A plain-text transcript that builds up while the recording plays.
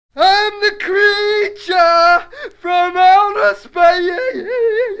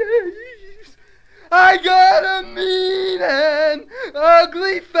I got a mean and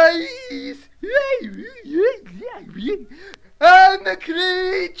ugly face. I'm the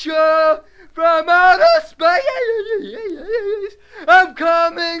creature from outer space. I'm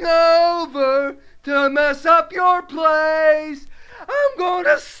coming over to mess up your place. I'm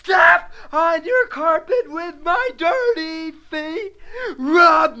gonna step on your carpet with my dirty feet.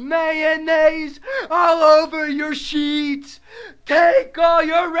 Rub mayonnaise all over your sheets. Take all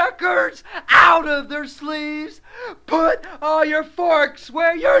your records out of their sleeves. Put all your forks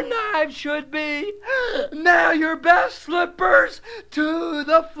where your knives should be. Nail your best slippers to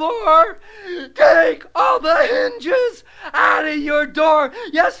the floor. Take all the hinges out of your door.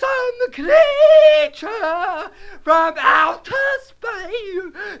 Yes, I'm the creature from outer space.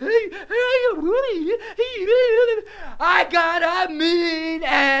 I got a mean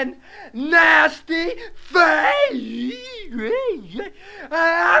and nasty face.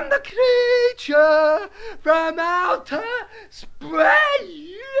 I'm the creature from outer space.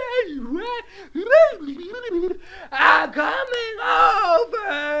 I'm coming